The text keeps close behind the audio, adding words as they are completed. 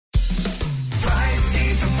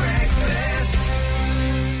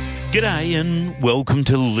G'day and welcome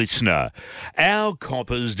to Listener. Our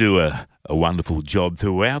coppers do a wonderful job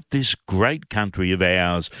throughout this great country of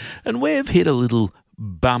ours, and we've hit a little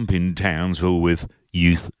bump in Townsville with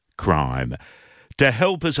youth crime. To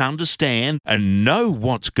help us understand and know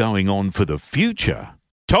what's going on for the future,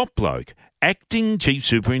 top bloke, Acting Chief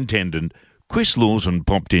Superintendent Chris Lawson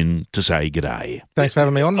popped in to say g'day. Thanks for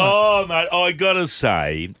having me on, mate. Oh, mate, I got to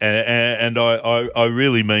say, and I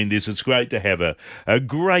really mean this, it's great to have a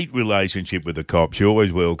great relationship with the cops. You're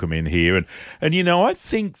always welcome in here. And you know, I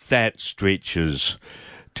think that stretches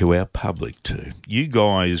to our public too. You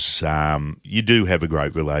guys, you do have a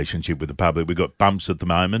great relationship with the public. We've got bumps at the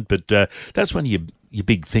moment, but that's one of your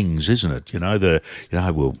big things, isn't it?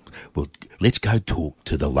 Well, let's go talk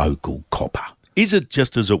to the local copper. Is it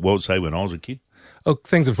just as it was, say, when I was a kid? Look,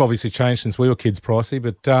 things have obviously changed since we were kids, Pricey,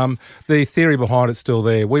 but the theory behind it's still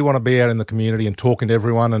there. We want to be out in the community and talking to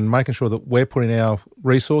everyone and making sure that we're putting our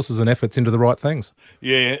resources and efforts into the right things.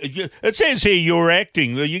 Yeah, it says here you're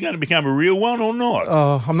acting. Are you going to become a real one or not?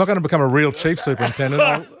 Oh, I'm not going to become a real chief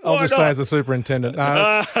superintendent. I'll just stay as a superintendent.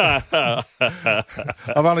 No,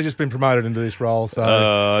 I've only just been promoted into this role,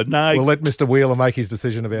 so no. We'll let Mr. Wheeler make his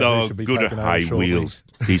decision about who should be taking over shortly. Wheels.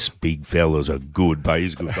 This big fella's a good bloke.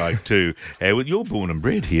 He's a good bloke too. You're born and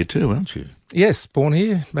bred here too, aren't you? Yes, born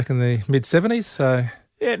here back in the mid-'70s, so...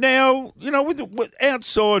 Yeah, now, you know, with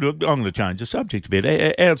outside of, I'm going to change the subject a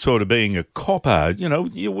bit, outside of being a copper, you know,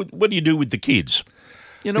 what do you do with the kids?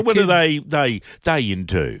 You know, what are they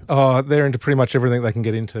into? Oh, they're into pretty much everything they can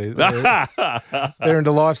get into. They're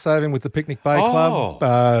into life-saving with the Picnic Bay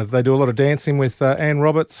Club. They do a lot of dancing with Anne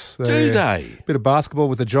Roberts. Do they? A bit of basketball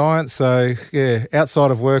with the Giants. So, yeah,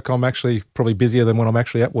 outside of work, I'm actually probably busier than when I'm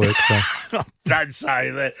actually at work. So. Don't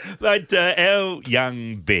say that. But our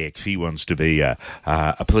young Beck, she wants to be a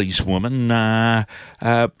policewoman.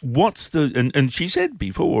 What's the... And she said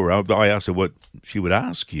before, I asked her what she would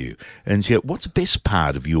ask you, and she said, what's the best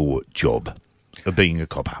part of your job of being a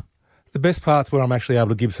copper? The best part's where I'm actually able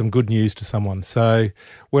to give some good news to someone. So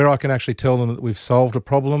where I can actually tell them that we've solved a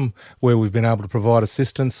problem, where we've been able to provide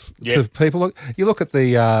assistance to people. You look at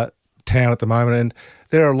the town at the moment, and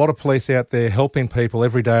there are a lot of police out there helping people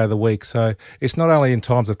every day of the week. So it's not only in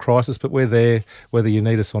times of crisis, but we're there whether you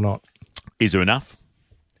need us or not. Is there enough?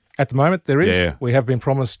 At the moment, there is. Yeah. We have been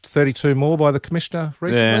promised 32 more by the Commissioner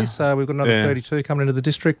recently, so we've got another 32 coming into the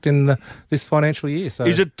district in this financial year. So,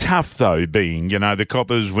 is it tough, though, being, you know, the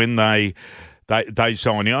coppers when they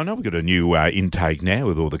sign in? I know we've got a new intake now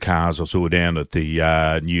with all the cars I saw down at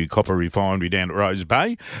the new copper refinery down at Rose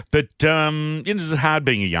Bay, but is it hard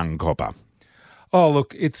being a young copper? Oh,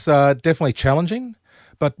 look, it's definitely challenging.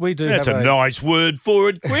 But we do. That's a nice word for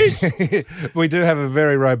it, Chris. We do have a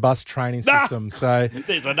very robust training system. So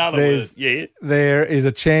there's another word. Yeah, there is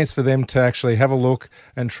a chance for them to actually have a look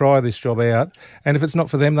and try this job out. And if it's not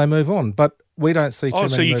for them, they move on. But we don't see too many. Oh,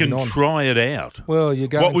 so you can on. Try it out. Well, you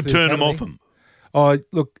go. What would turn them off them? Oh,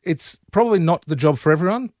 look, it's probably not the job for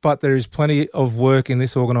everyone, but there is plenty of work in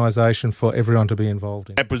this organisation for everyone to be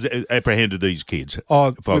involved in. Apprehended these kids.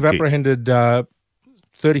 Oh, we've apprehended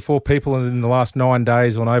 34 people in the last 9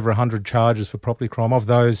 days on over 100 charges for property crime. Of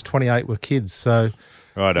those, 28 were kids. So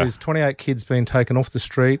there's 28 kids being taken off the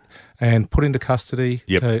street and put into custody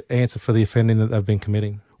to answer for the offending that they've been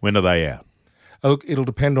committing. When are they out? Look, it'll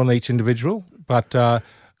depend on each individual, but...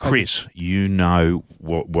 Chris, you know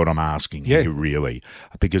what I'm asking here, really,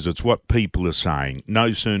 because it's what people are saying.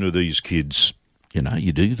 No sooner these kids, you know,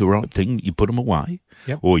 you do the right thing, you put them away,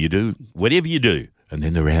 or you do whatever you do, and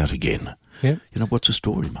then they're out again. Yeah. You know, what's the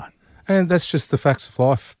story, mate? And that's just the facts of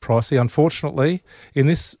life, Pricey. Unfortunately, in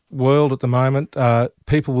this world at the moment,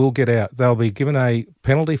 people will get out. They'll be given a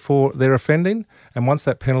penalty for their offending, and once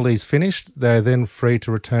that penalty is finished, they're then free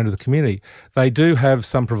to return to the community. They do have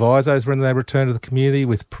some provisos when they return to the community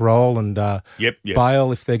with parole and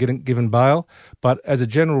bail if they're given bail. But as a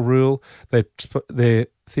general rule, they're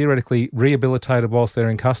theoretically rehabilitated whilst they're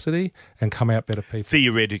in custody and come out better people.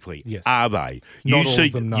 Theoretically, yes. Are they? Not all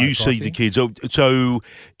of them, no, you see the kids, so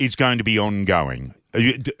it's going to be ongoing.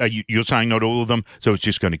 You're saying not all of them, so it's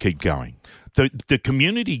just going to keep going. The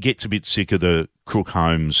community gets a bit sick of the Crook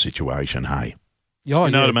Holmes situation, hey? Oh,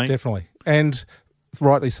 you know what I mean? Definitely. And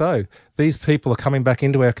rightly so. these people are coming back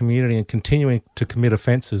into our community and continuing to commit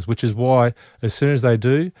offences, which is why as soon as they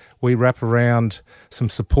do, we wrap around some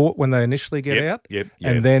support when they initially get out.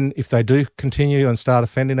 And then if they do continue and start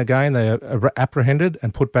offending again, they are apprehended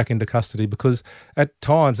and put back into custody, because at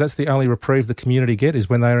times that's the only reprieve the community get is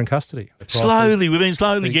when they are in custody. We've been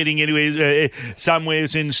slowly getting anywhere, somewhere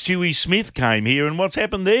since Stewie Smith came here, and what's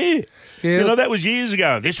happened there? Yeah. That was years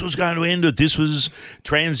ago. This was going to end it. This was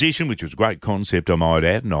transition, which was a great concept, I might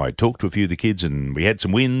add, and I talked to a few of the kids and we had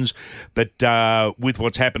some wins, but with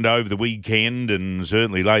what's happened over the weekend and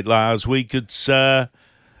certainly late last week, it's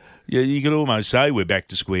you could almost say we're back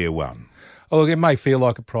to square one. Oh, look, it may feel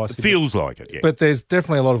like a price. It feels like it, yeah. But there's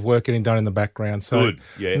definitely a lot of work getting done in the background. So good,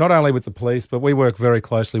 yeah. Not only with the police, but we work very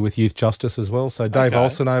closely with Youth Justice as well. So Dave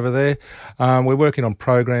Olsen over there, we're working on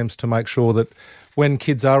programs to make sure that when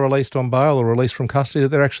kids are released on bail or released from custody, that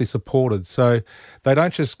they're actually supported. So they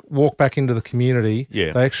don't just walk back into the community.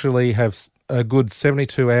 Yeah. They actually have a good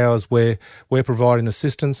 72 hours where we're providing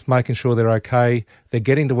assistance, making sure they're okay, they're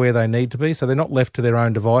getting to where they need to be, so they're not left to their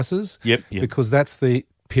own devices. Yep. Because that's the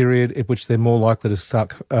period at which they're more likely to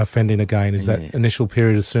start offending again, is that initial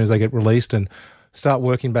period as soon as they get released and start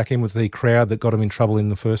working back in with the crowd that got them in trouble in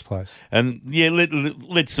the first place. And,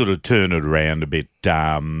 let's sort of turn it around a bit.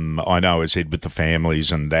 I know I said with the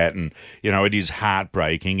families and that, and, it is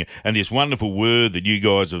heartbreaking. And this wonderful word that you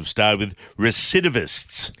guys have started with,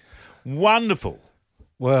 recidivists. Wonderful.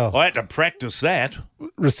 Well, I had to practice that.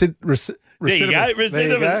 Recidivist. There you go,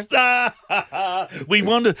 recidivist. We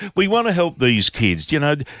want to help these kids.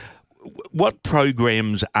 What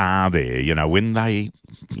programs are there? When they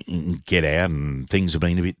get out and things have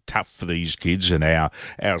been a bit tough for these kids, and our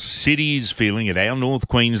city's feeling it, our North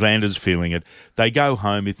Queenslanders feeling it. They go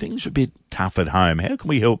home. If things are a bit tough at home, how can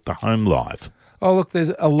we help the home life? Oh, look,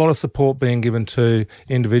 there's a lot of support being given to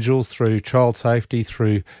individuals through child safety,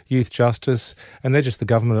 through youth justice, and they're just the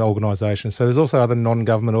government organisations. So there's also other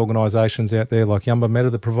non-government organisations out there like Yumba Meta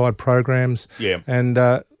that provide programs. Yeah.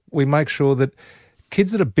 And we make sure that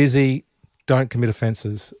kids that are busy don't commit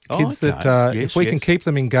offences. Kids that, if we can keep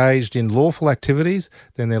them engaged in lawful activities,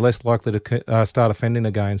 then they're less likely to start offending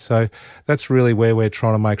again. So that's really where we're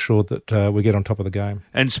trying to make sure that we get on top of the game.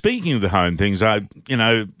 And speaking of the home things, I'm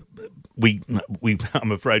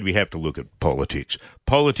afraid we have to look at politics.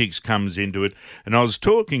 Politics comes into it. And I was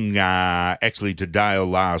talking actually to Dale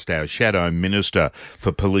Last, our Shadow Minister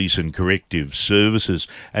for Police and Corrective Services,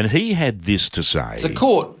 and he had this to say. The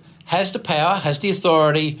court has the power, has the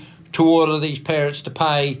authority to order these parents to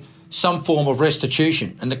pay some form of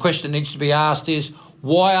restitution. And the question that needs to be asked is,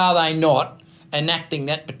 why are they not enacting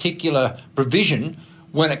that particular provision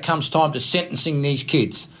when it comes time to sentencing these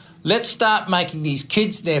kids? Let's start making these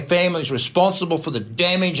kids and their families responsible for the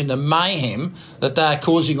damage and the mayhem that they are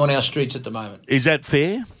causing on our streets at the moment. Is that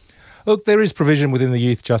fair? Look, there is provision within the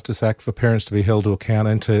Youth Justice Act for parents to be held to account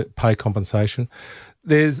and to pay compensation.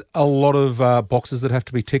 There's a lot of boxes that have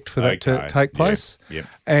to be ticked for that to take place. Yep.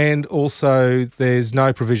 And also there's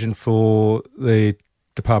no provision for the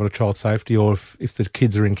Department of Child Safety, or if the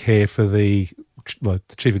kids are in care, for the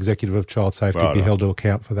Chief Executive of Child Safety to be held to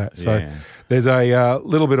account for that. So there's a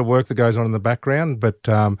little bit of work that goes on in the background, but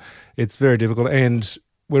it's very difficult. And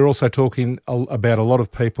we're also talking about a lot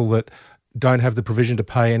of people that don't have the provision to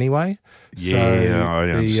pay anyway. Yeah, I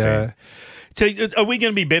understand. So are we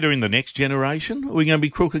going to be better in the next generation? Are we going to be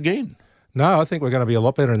crook again? No, I think we're going to be a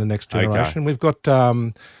lot better in the next generation. Okay. We've got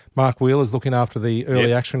Mark Wheeler's looking after the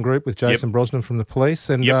early action group with Jason Brosnan from the police,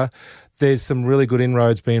 and there's some really good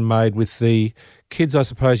inroads being made with the kids, I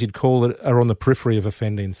suppose you'd call it, are on the periphery of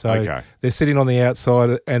offending. So they're sitting on the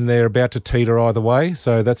outside and they're about to teeter either way.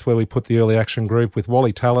 So that's where we put the early action group with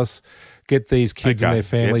Wally Tallis, get these kids and their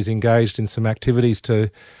families engaged in some activities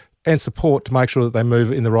and support to make sure that they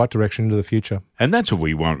move in the right direction into the future. And that's what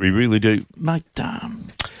we want. We really do. Mate,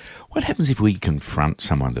 what happens if we confront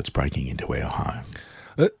someone that's breaking into our home?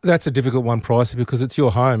 That's a difficult one, Pricey, because it's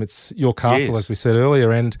your home. It's your castle, as we said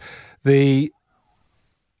earlier. And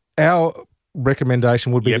our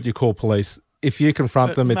recommendation would be that you call police. If you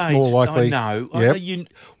confront them, it's more likely... I know.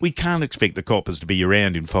 We can't expect the coppers to be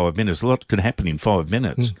around in 5 minutes. A lot can happen in 5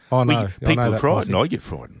 minutes. I know. People are frightened. I get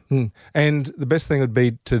frightened. And the best thing would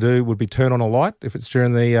be turn on a light if it's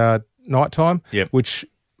during the night time, which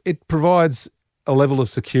it provides a level of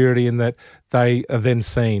security in that they are then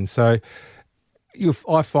seen. So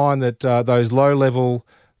I find that those low-level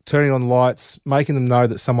turning on lights, making them know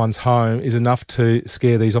that someone's home is enough to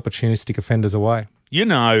scare these opportunistic offenders away.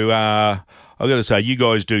 I've got to say, you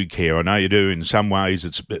guys do care. I know you do. In some ways,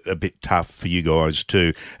 it's a bit tough for you guys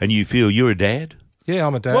too. And you feel you're a dad? Yeah,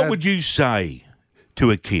 I'm a dad. What would you say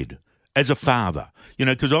to a kid, as a father? You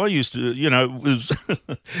know, because I used to, you know,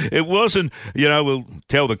 it wasn't, you know, we'll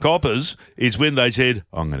tell the coppers, is when they said,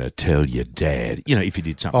 I'm going to tell your dad, you know, if you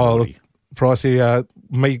did something naughty. Pricey,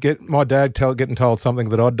 my dad getting told something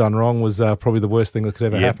that I'd done wrong was probably the worst thing that could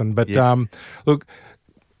ever happen. But look,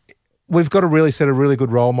 we've got to really set a really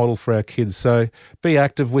good role model for our kids. So be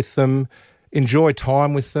active with them, enjoy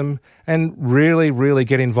time with them, and really, really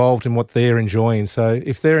get involved in what they're enjoying. So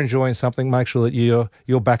if they're enjoying something, make sure that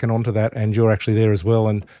you're backing onto that and you're actually there as well,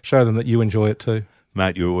 and show them that you enjoy it too.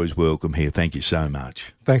 Mate, you're always welcome here. Thank you so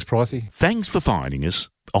much. Thanks, Pricey. Thanks for finding us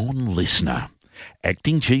on Listener.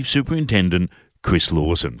 Acting Chief Superintendent Chris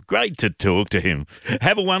Lawson. Great to talk to him.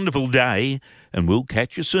 Have a wonderful day, and we'll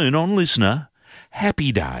catch you soon on Listener.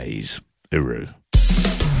 Happy days. Uru.